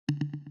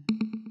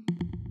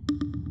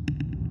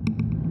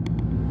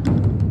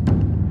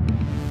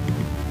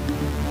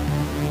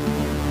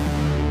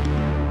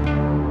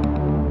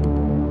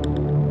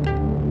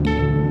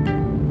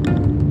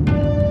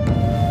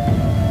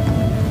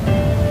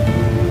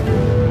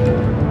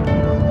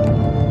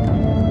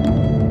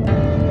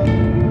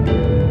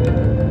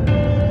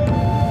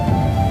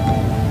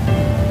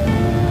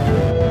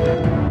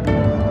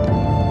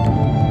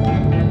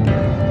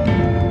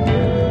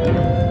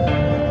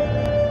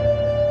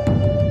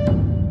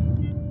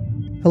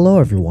Hello,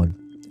 everyone,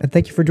 and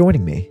thank you for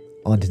joining me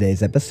on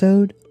today's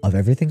episode of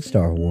Everything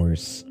Star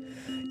Wars.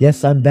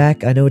 Yes, I'm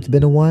back. I know it's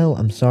been a while.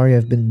 I'm sorry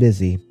I've been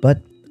busy,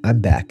 but I'm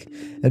back,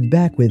 and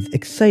back with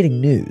exciting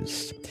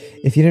news.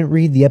 If you didn't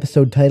read the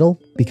episode title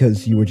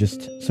because you were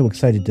just so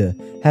excited to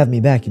have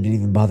me back you didn't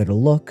even bother to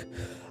look,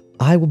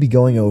 I will be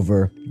going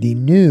over the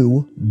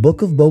new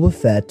Book of Boba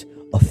Fett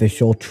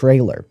official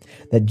trailer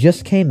that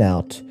just came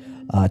out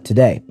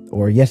today,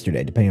 or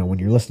yesterday, depending on when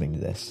you're listening to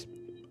this.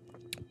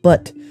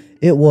 But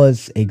it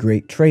was a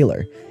great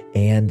trailer,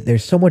 and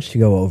there's so much to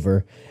go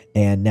over,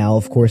 and now,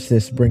 of course,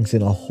 this brings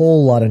in a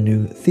whole lot of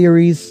new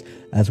theories,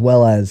 as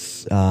well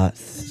as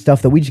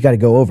stuff that we just got to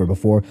go over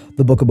before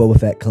the Book of Boba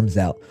Fett comes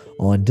out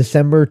on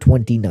December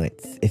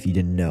 29th, if you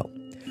didn't know.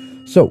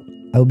 So,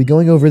 I will be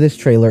going over this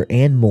trailer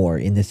and more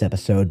in this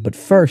episode, but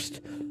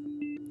first,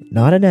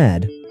 not an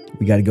ad,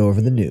 we got to go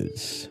over the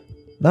news.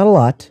 Not a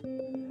lot,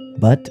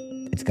 but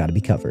it's got to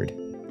be covered.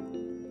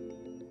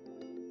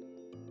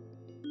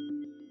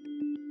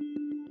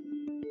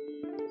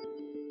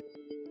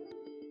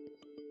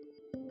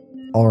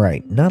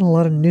 Alright, not a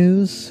lot of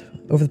news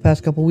over the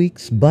past couple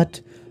weeks, but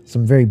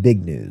some very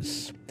big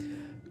news.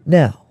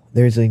 Now,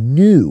 there's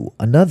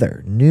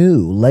another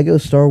new LEGO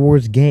Star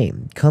Wars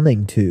game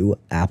coming to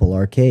Apple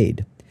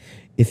Arcade.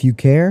 If you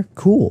care,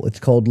 cool,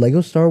 it's called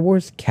LEGO Star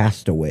Wars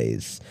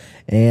Castaways.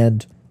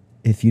 And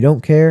if you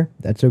don't care,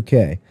 that's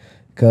okay,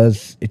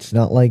 because it's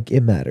not like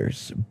it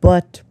matters.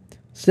 But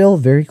still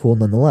very cool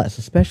nonetheless,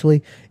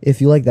 especially if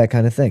you like that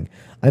kind of thing.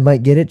 I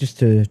might get it just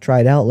to try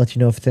it out, let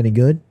you know if it's any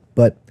good,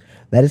 but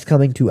that is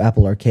coming to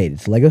Apple Arcade.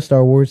 It's LEGO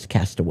Star Wars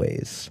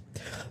Castaways.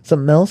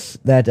 Something else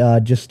that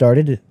just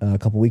started a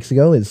couple weeks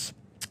ago is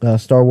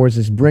Star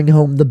Wars' Bring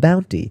Home the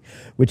Bounty,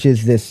 which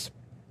is this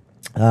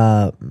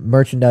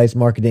merchandise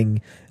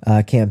marketing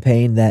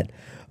campaign that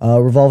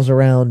revolves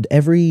around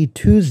every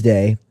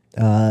Tuesday,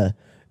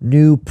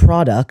 new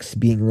products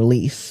being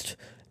released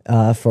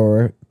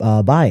for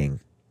buying.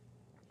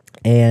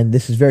 And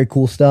this is very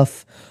cool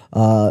stuff.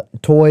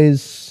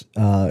 Toys,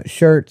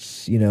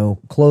 shirts,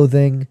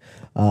 clothing,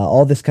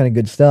 all this kind of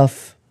good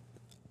stuff,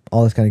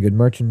 all this kind of good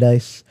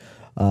merchandise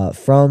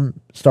from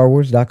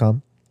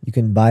StarWars.com. You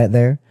can buy it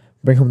there,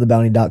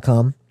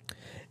 bringHomeTheBounty.com,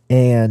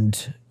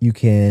 and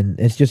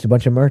it's just a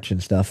bunch of merch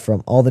and stuff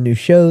from all the new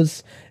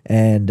shows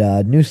and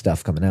new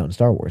stuff coming out in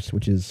Star Wars,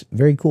 which is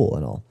very cool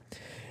and all.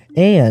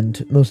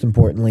 And most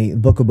importantly,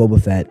 Book of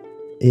Boba Fett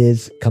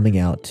is coming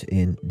out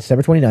in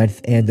December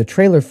 29th, and the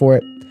trailer for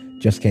it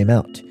just came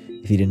out.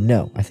 If you didn't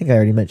know, I think I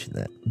already mentioned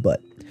that,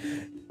 but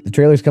the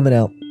trailer's coming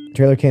out. The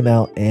trailer came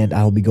out, and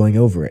I'll be going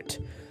over it.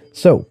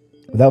 So,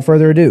 without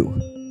further ado,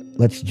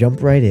 let's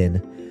jump right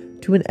in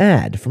to an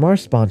ad from our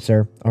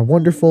sponsor, our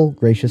wonderful,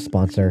 gracious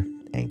sponsor,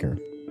 Anchor.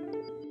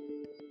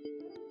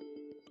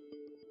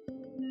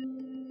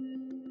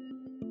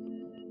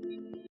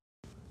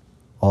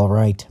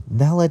 Alright,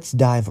 now let's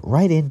dive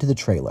right into the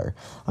trailer.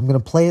 I'm going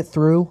to play it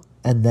through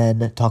and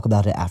then talk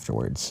about it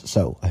afterwards,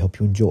 so I hope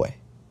you enjoy.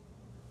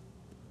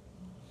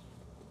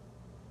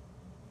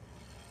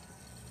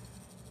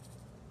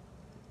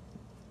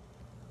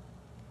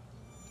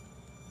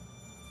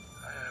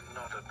 I am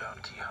not a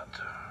bounty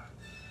hunter.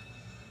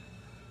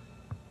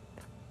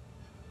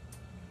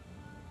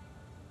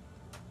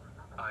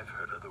 I've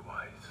heard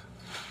otherwise.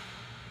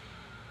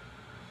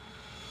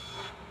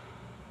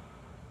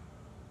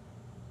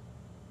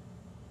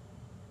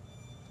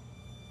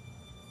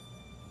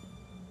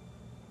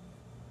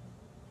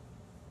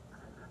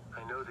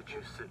 I know that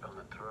you sit on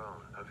the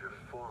throne of your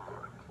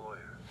former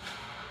employer.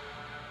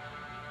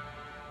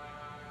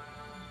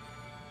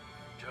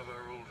 Jabba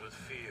ruled with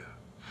fear.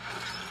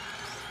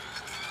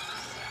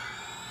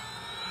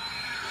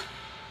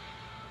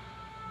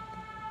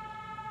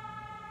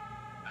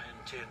 I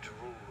intend to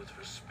rule with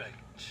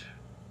respect.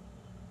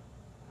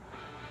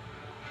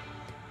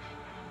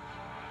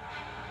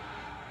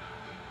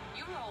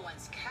 You were all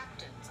once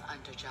captains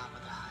under Jabba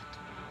the Hutt.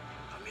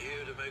 I'm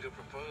here to make a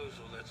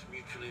proposal that's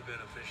mutually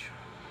beneficial.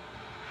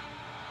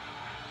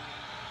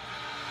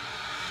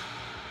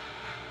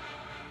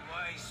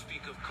 Why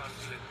speak of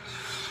conflict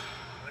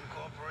when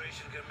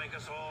cooperation can make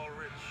us all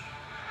rich?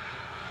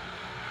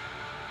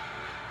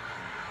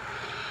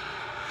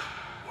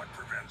 What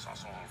prevents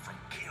us all from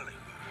killing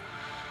you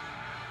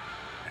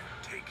and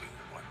taking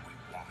what we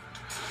want?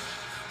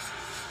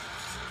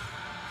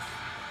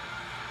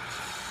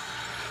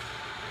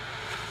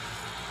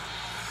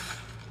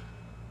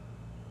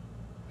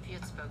 If you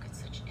had spoken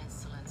such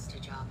insolence to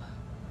Jabba,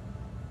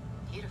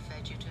 he'd have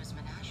fed you to his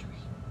menagerie.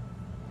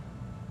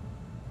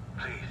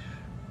 Please,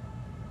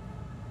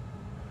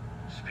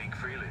 speak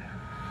freely.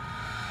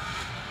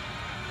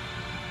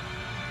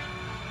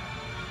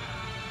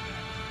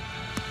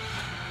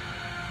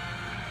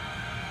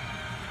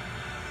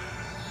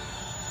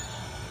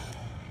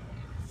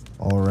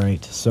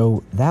 Alright,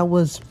 so that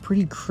was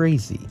pretty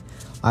crazy.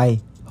 I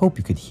hope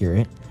you could hear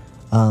it.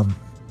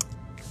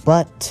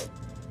 But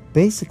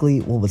basically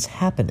what was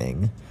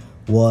happening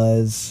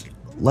was,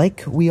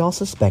 like we all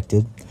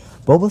suspected,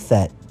 Boba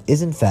Fett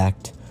is in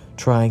fact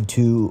trying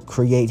to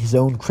create his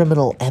own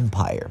criminal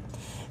empire.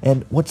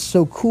 And what's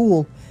so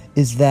cool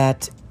is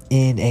that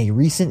in a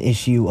recent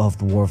issue of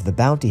the War of the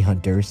Bounty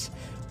Hunters,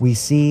 we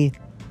see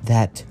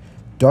that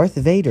Darth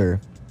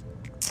Vader,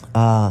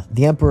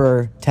 the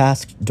Emperor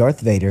tasked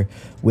Darth Vader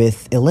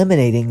with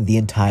eliminating the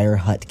entire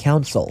Hutt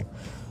Council.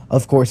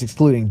 Of course,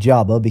 excluding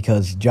Jabba,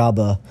 because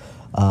Jabba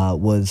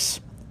was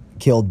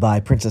killed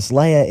by Princess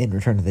Leia in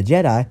Return of the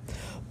Jedi,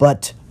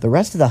 but the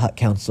rest of the Hutt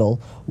Council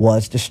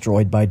was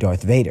destroyed by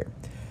Darth Vader,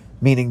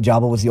 meaning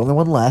Jabba was the only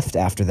one left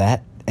after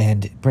that,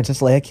 and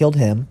Princess Leia killed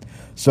him.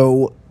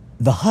 So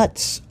the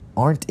Hutts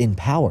aren't in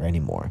power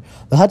anymore.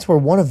 The Hutts were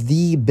one of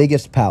the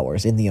biggest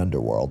powers in the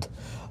underworld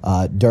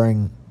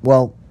during,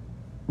 well,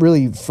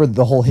 really for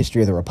the whole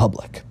history of the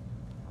Republic,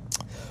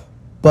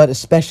 but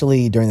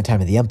especially during the time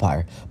of the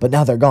Empire. But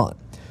now they're gone.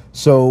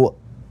 So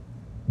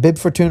Bib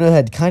Fortuna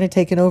had kind of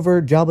taken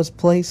over Jabba's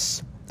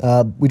place.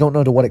 We don't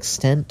know to what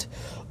extent,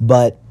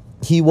 but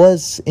he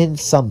was in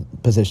some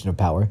position of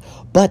power.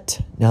 But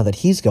now that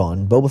he's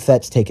gone, Boba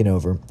Fett's taken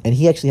over, and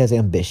he actually has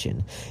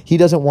ambition. He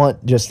doesn't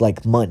want just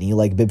like money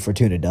like Bib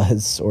Fortuna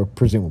does, or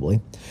presumably.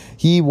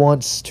 He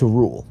wants to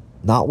rule,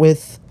 not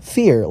with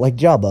fear like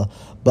Jabba,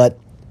 but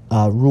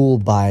rule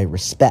by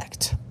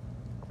respect.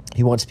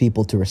 He wants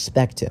people to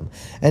respect him.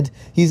 And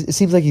it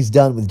seems like he's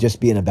done with just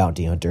being a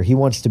bounty hunter. He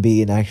wants to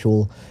be in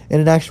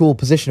an actual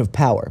position of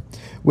power,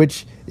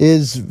 which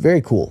is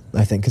very cool,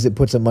 I think, because it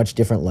puts a much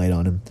different light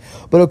on him.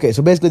 But okay,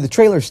 so basically the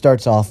trailer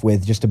starts off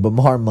with just a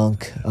Bamar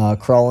monk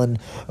crawling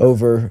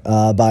over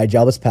by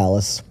Jabba's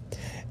palace,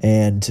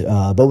 and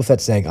Boba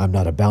Fett saying, "I'm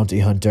not a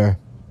bounty hunter."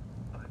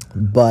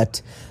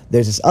 But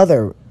there's this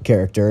other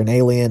character, an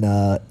alien,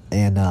 an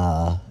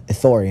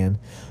Ithorian,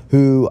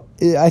 who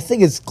I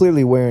think is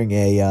clearly wearing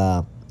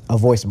a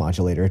voice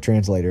modulator, a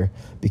translator,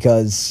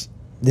 because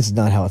this is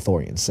not how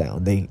Ithorians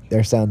sound. They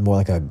sound more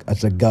like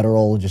it's a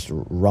guttural, just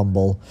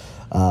rumble,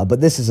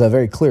 but this is a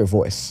very clear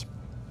voice.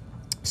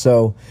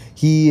 So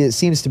he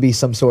seems to be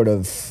some sort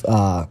of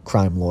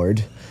crime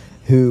lord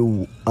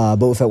who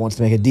Boba Fett wants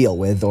to make a deal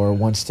with or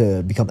wants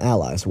to become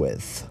allies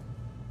with,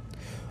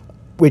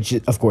 which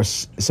of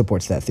course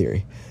supports that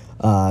theory.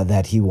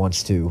 That he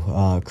wants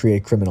to create a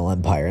criminal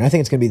empire. And I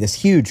think it's going to be this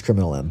huge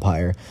criminal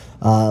empire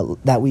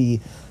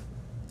that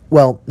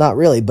not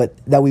really, but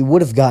that we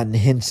would have gotten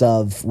hints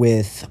of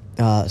with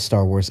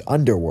Star Wars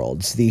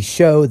Underworlds, the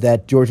show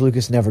that George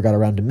Lucas never got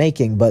around to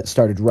making but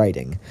started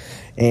writing.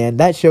 And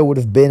that show would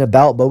have been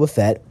about Boba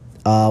Fett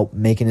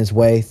making his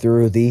way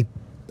through the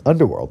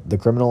underworld, the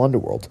criminal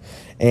underworld.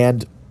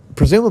 And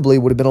presumably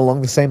would have been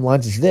along the same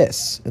lines as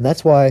this. And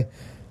that's why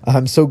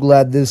I'm so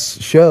glad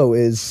this show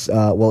is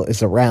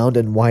around,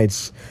 and why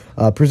it's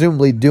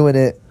presumably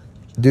doing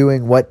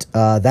what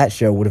that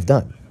show would have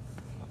done.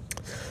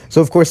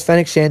 So, of course,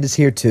 Fennec Shand is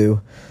here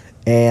too,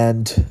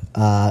 and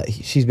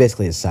she's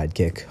basically his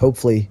sidekick.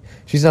 Hopefully,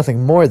 she's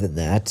nothing more than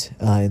that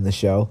in the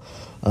show,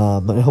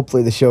 and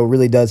hopefully the show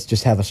really does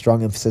just have a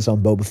strong emphasis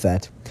on Boba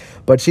Fett.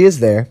 But she is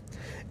there,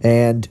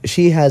 and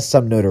she has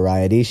some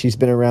notoriety. She's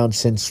been around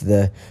since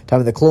the time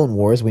of the Clone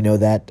Wars. We know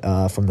that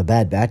from the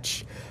Bad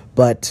Batch,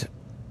 but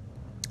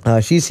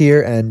she's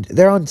here, and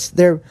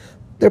they're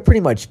pretty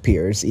much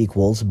peers,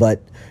 equals,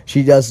 but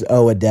she does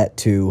owe a debt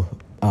to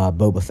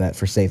Boba Fett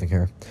for saving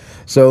her.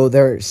 So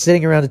they're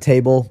sitting around a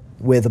table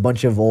with a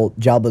bunch of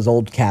Jabba's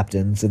old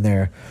captains, and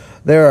there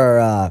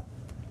are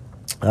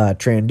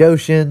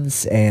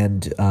Trandoshans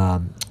and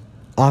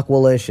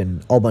Aqualish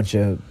and a whole bunch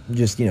of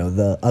just,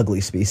 the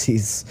ugly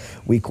species,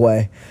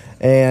 Weequay.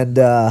 And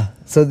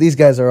so these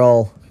guys are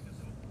all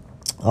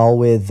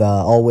with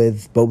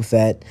Boba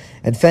Fett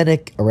and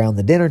Fennec around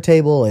the dinner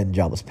table in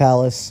Jabba's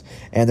palace,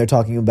 and they're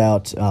talking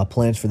about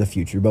plans for the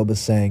future. Boba's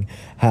saying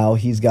how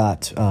he's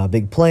got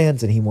big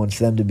plans and he wants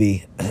them to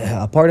be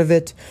a part of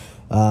it,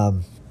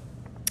 and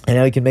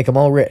how he can make them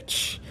all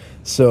rich.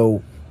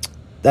 So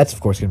that's, of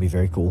course, going to be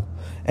very cool.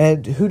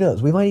 And who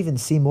knows, we might even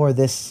see more of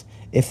this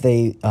if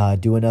they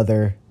do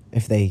another,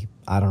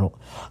 I don't know,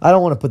 I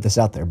don't want to put this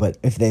out there, but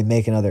if they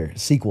make another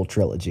sequel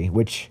trilogy,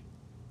 which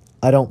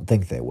I don't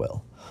think they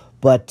will.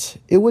 But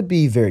it would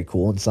be very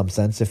cool in some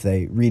sense if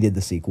they redid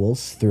the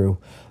sequels through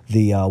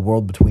the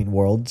World Between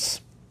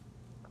Worlds.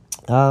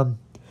 But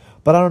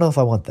I don't know if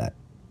I want that.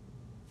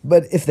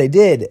 But if they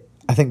did,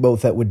 I think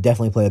Boba Fett would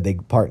definitely play a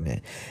big part in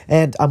it.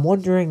 And I'm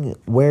wondering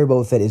where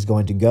Boba Fett is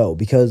going to go,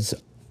 because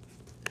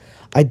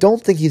I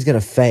don't think he's going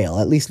to fail,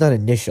 at least not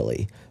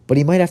initially. But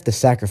he might have to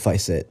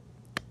sacrifice it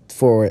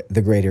for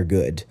the greater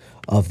good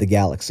of the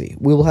galaxy.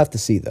 We will have to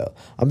see, though.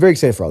 I'm very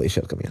excited for all these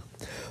shows coming out.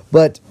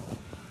 But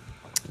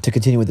to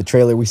continue with the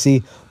trailer, we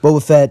see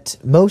Boba Fett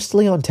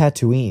mostly on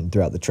Tatooine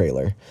throughout the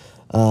trailer.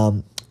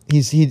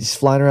 He's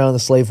flying around the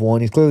Slave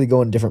One. He's clearly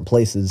going to different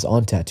places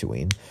on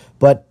Tatooine,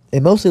 but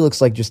it mostly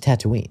looks like just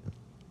Tatooine.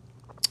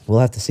 We'll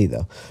have to see,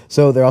 though.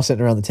 So they're all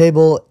sitting around the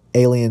table.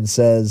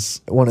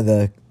 One of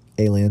the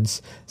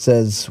aliens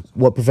says,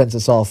 "What prevents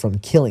us all from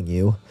killing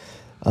you?"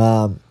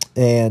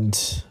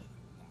 And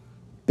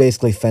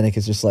basically Fennec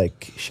is just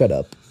like, "Shut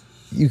up.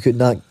 you could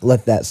not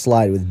let that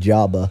slide with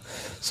Jabba.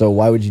 So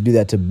why would you do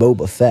that to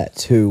Boba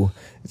Fett, who,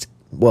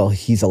 well,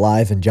 he's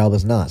alive and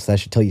Jabba's not, so that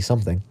should tell you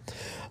something.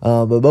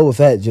 But Boba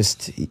Fett,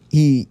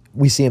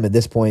 we see him at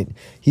this point,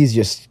 he's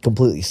just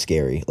completely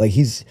scary. Like,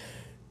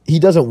 he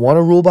doesn't want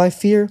to rule by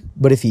fear,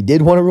 but if he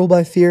did want to rule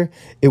by fear,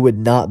 it would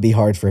not be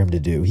hard for him to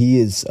do. He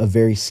is a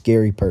very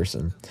scary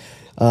person.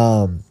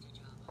 And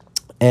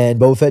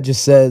Boba Fett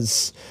just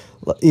says,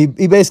 he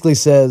basically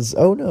says,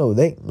 oh no,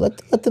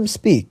 let them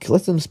speak.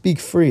 Let them speak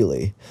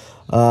freely.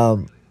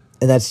 And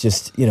that's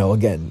just,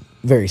 again,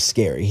 very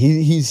scary.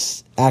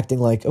 He's acting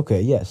like,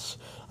 okay, yes,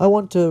 I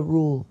want to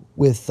rule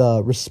with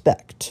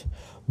respect.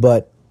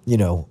 But,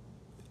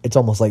 it's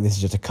almost like this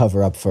is just a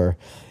cover-up for,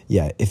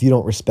 yeah, if you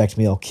don't respect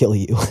me, I'll kill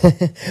you.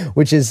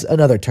 Which is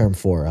another term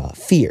for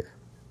fear.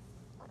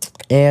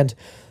 And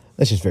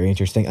that's just very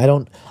interesting.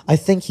 I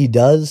think he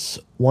does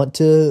want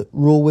to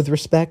rule with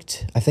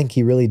respect. I think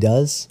he really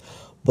does.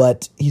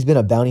 But he's been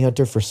a bounty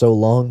hunter for so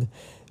long.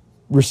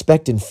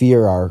 Respect and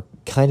fear are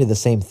kind of the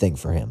same thing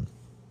for him.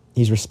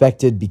 He's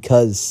respected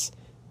because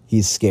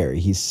he's scary.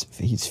 He's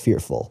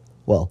fearful.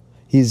 Well,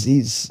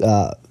 he's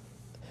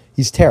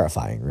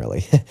terrifying,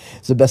 really.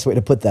 It's the best way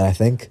to put that, I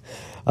think.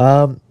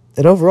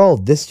 And overall,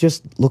 this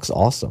just looks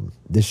awesome.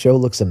 This show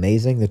looks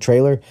amazing. The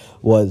trailer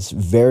was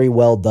very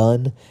well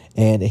done,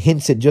 and it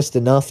hints at just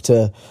enough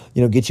to,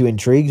 get you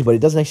intrigued, but it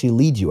doesn't actually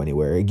lead you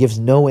anywhere. It gives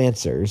no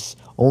answers,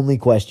 only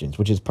questions,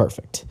 which is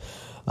perfect.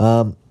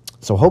 So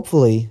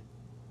hopefully,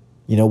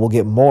 we'll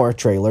get more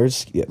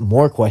trailers, get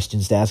more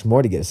questions to ask,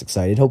 more to get us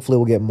excited. Hopefully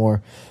we'll get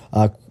more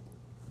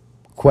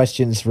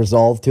questions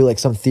resolved too, like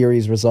some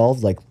theories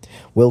resolved, like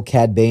will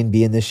Cad Bane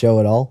be in this show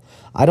at all?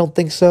 I don't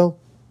think so.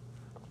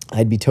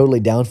 I'd be totally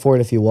down for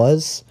it if he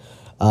was.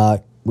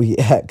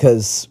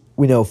 Because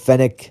we know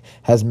Fennec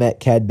has met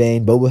Cad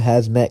Bane, Boba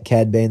has met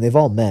Cad Bane, they've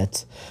all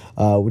met,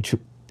 which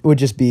would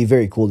just be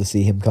very cool to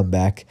see him come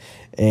back.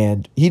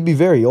 And he'd be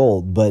very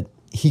old, but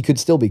he could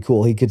still be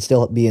cool. He could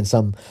still be in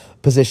some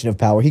position of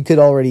power. He could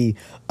already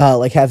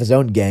have his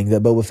own gang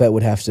that Boba Fett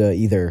would have to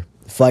either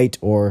fight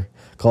or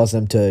cause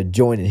them to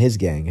join in his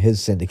gang,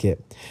 his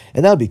syndicate.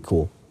 And that would be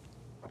cool.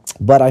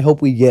 But I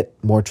hope we get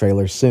more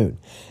trailers soon,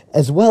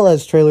 as well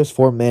as trailers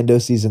for Mando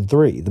Season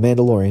 3, The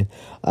Mandalorian.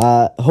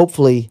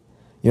 Hopefully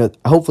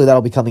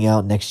that'll be coming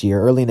out next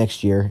year, early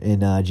next year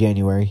in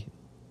January.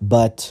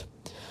 But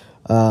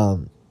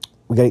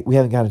we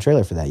haven't got a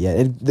trailer for that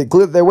yet.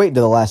 They're waiting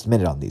to the last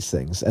minute on these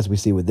things, as we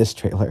see with this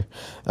trailer.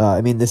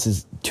 This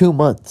is 2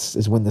 months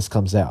is when this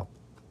comes out.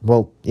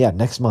 Well, yeah,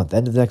 next month,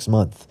 end of next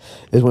month,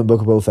 is when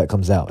Book of Boba Fett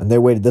comes out. And they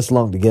waited this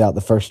long to get out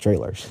the first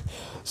trailers.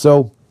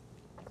 So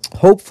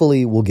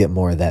hopefully we'll get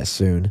more of that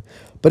soon.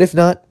 But if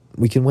not,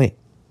 we can wait.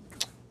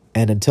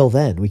 And until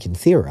then, we can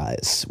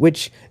theorize,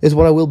 which is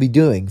what I will be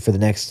doing for the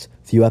next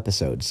few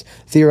episodes.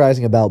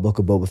 Theorizing about Book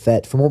of Boba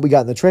Fett from what we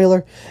got in the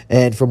trailer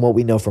and from what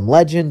we know from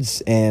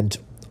Legends and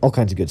all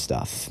kinds of good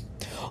stuff.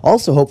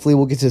 Also, hopefully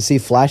we'll get to see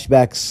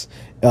flashbacks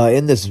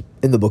in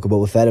the Book of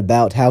Boba Fett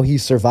about how he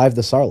survived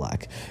the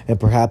Sarlacc and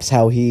perhaps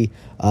how he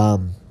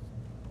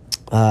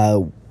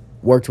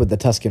worked with the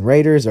Tusken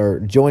Raiders or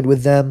joined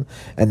with them,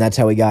 and that's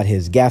how he got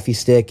his gaffy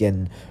stick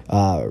and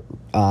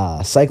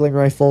cycling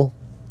rifle.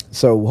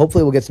 So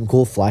hopefully we'll get some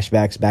cool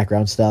flashbacks,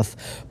 background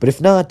stuff. But if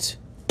not,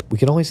 we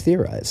can always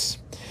theorize.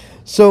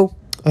 So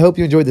I hope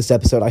you enjoyed this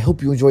episode. I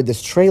hope you enjoyed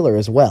this trailer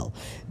as well.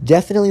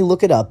 Definitely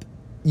look it up.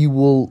 You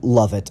will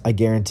love it, I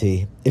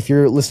guarantee. If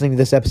you're listening to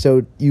this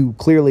episode, you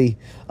clearly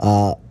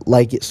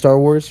like Star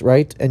Wars,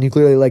 right? And you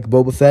clearly like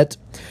Boba Fett.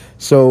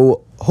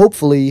 So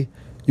hopefully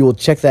you will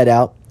check that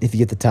out if you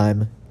get the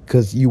time,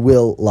 because you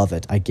will love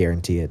it, I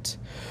guarantee it.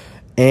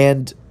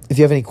 And if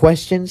you have any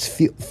questions,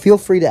 feel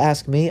free to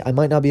ask me. I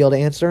might not be able to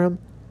answer them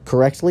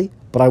correctly,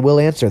 but I will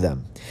answer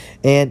them.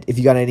 And if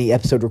you got any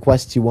episode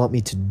requests you want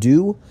me to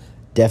do,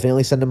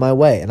 definitely send them my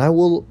way. And I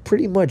will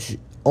pretty much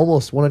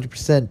almost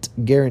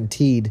 100%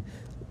 guaranteed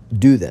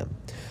do them.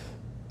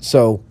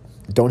 So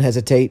don't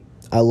hesitate.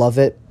 I love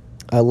it.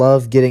 I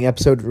love getting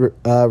episode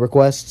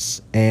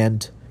requests.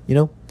 And,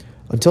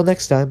 until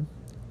next time,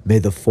 may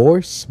the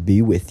Force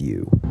be with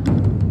you.